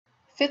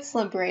FITS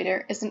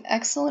Liberator is an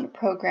excellent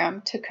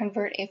program to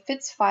convert a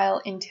FITS file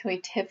into a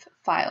TIFF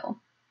file.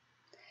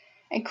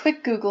 A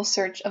quick Google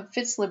search of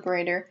FITS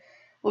Liberator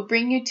will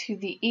bring you to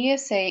the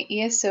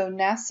ESA/ESO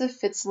NASA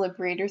FITS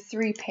Liberator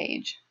 3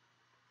 page.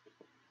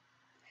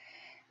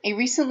 A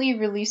recently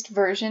released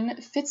version,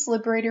 FITS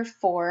Liberator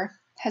 4,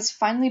 has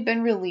finally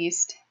been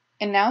released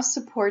and now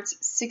supports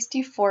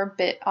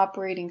 64-bit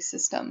operating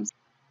systems.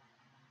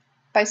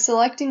 By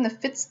selecting the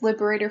FITS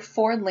Liberator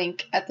 4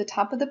 link at the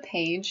top of the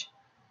page,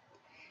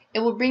 it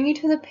will bring you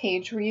to the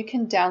page where you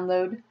can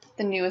download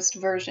the newest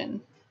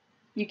version.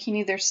 You can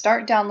either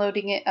start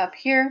downloading it up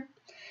here,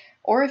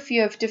 or if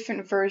you have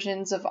different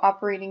versions of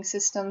operating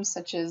systems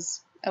such as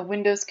a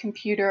Windows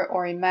computer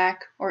or a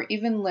Mac or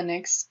even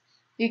Linux,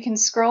 you can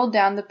scroll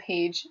down the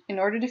page in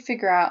order to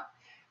figure out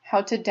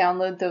how to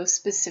download those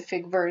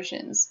specific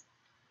versions.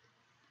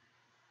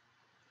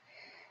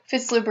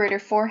 FITS Liberator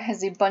 4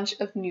 has a bunch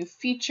of new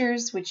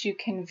features which you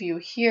can view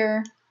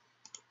here.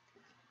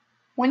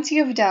 Once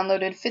you have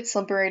downloaded FITS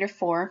Liberator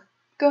 4,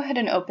 go ahead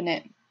and open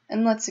it,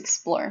 and let's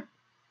explore.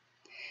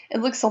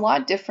 It looks a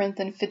lot different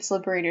than FITS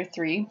Liberator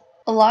 3.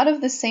 A lot of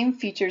the same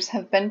features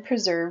have been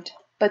preserved,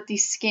 but the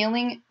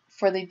scaling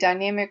for the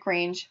dynamic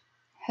range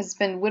has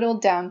been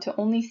whittled down to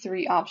only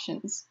 3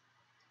 options.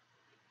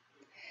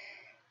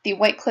 The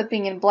white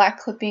clipping and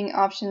black clipping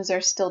options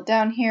are still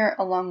down here,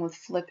 along with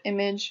flip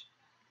image.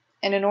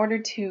 And in order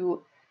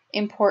to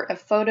import a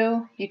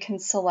photo, you can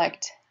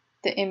select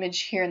the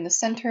image here in the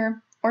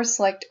center, or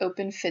select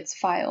Open FITS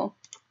File.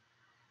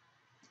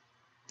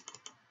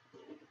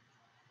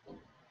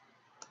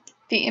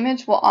 The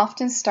image will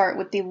often start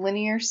with the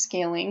linear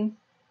scaling.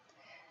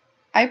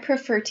 I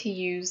prefer to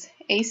use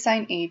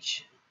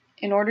A-sin-H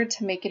in order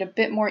to make it a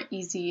bit more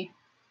easy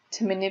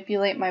to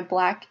manipulate my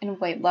black and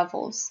white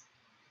levels.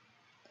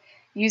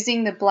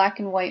 Using the black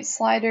and white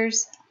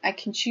sliders, I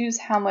can choose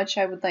how much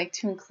I would like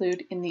to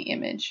include in the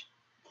image.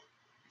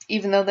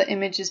 Even though the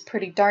image is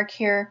pretty dark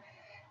here,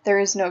 there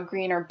is no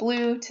green or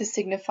blue to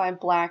signify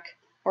black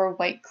or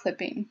white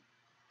clipping.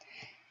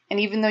 And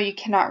even though you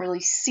cannot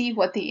really see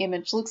what the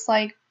image looks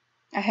like,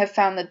 I have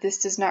found that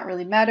this does not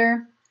really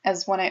matter,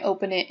 as when I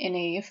open it in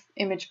a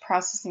image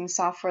processing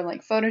software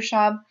like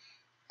Photoshop,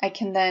 I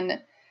can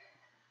then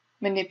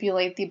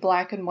manipulate the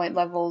black and white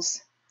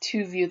levels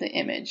to view the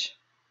image.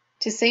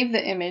 To save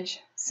the image,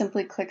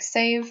 simply click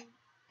Save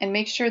and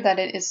make sure that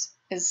it is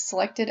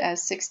selected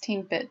as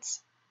 16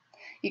 bits.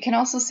 You can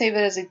also save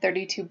it as a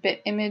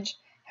 32-bit image.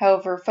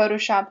 However,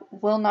 Photoshop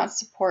will not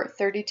support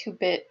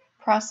 32-bit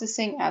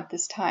processing at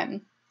this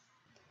time.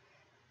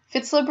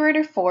 FITS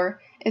Liberator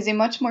 4 is a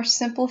much more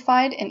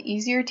simplified and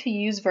easier to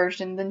use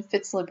version than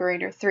FITS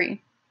Liberator 3.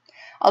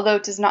 Although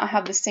it does not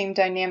have the same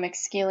dynamic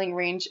scaling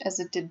range as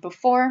it did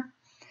before,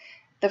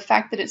 the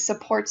fact that it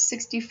supports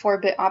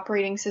 64-bit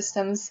operating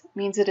systems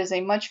means it is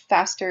a much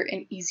faster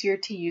and easier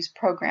to use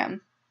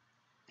program.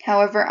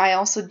 However, I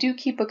also do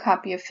keep a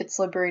copy of FITS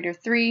Liberator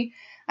 3.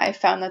 I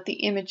found that the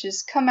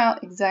images come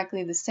out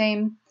exactly the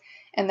same,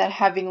 and that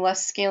having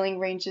less scaling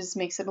ranges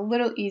makes it a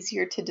little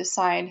easier to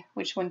decide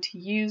which one to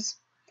use.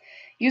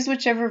 Use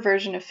whichever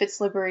version of FITS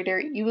Liberator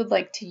you would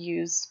like to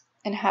use,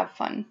 and have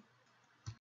fun.